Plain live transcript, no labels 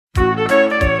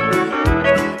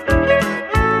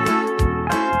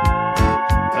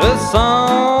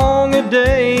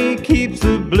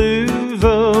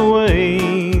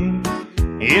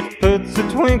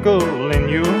twinkle in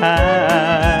your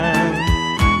eye.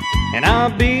 And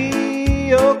I'll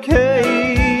be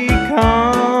okay,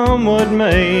 come what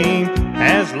may,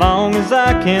 as long as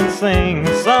I can sing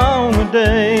a song a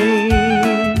day.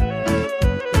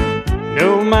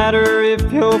 No matter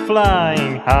if you're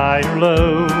flying high or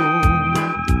low,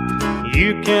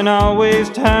 you can always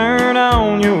turn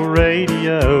on your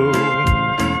radio.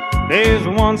 There's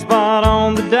one spot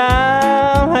on the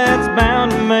dial that's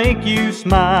bound to make you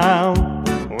smile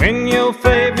when your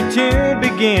favorite tune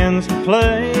begins to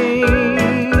play.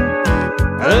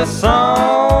 A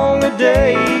song a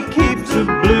day keeps the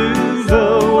blues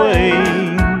away.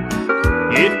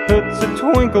 It puts a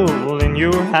twinkle in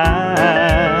your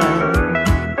eye.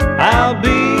 I'll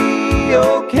be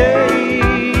okay,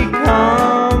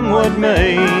 come what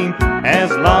may,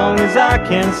 as long as I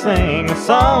can sing a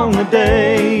song a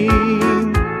day.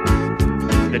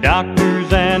 The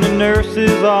doctors and the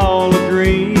nurses all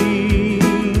agree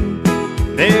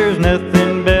there's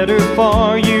nothing better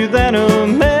for you than a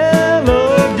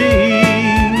melody.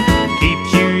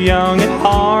 Keeps you young at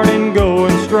heart and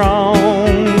going strong.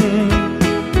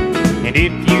 And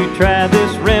if you try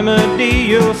this remedy,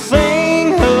 you'll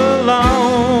sing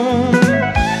along.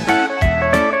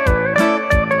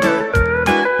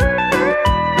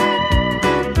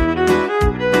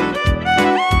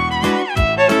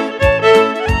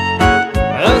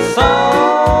 A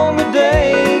song a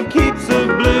day keeps the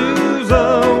blues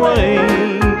away.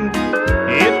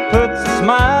 It puts a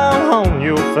smile on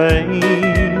your face.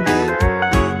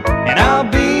 And I'll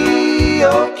be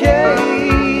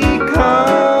okay,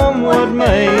 come what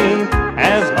may,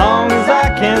 as long as I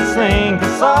can sing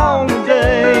a song a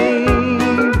day.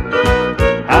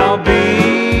 I'll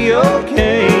be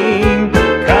okay,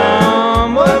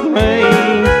 come what may,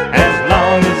 as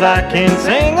long as I can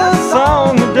sing a song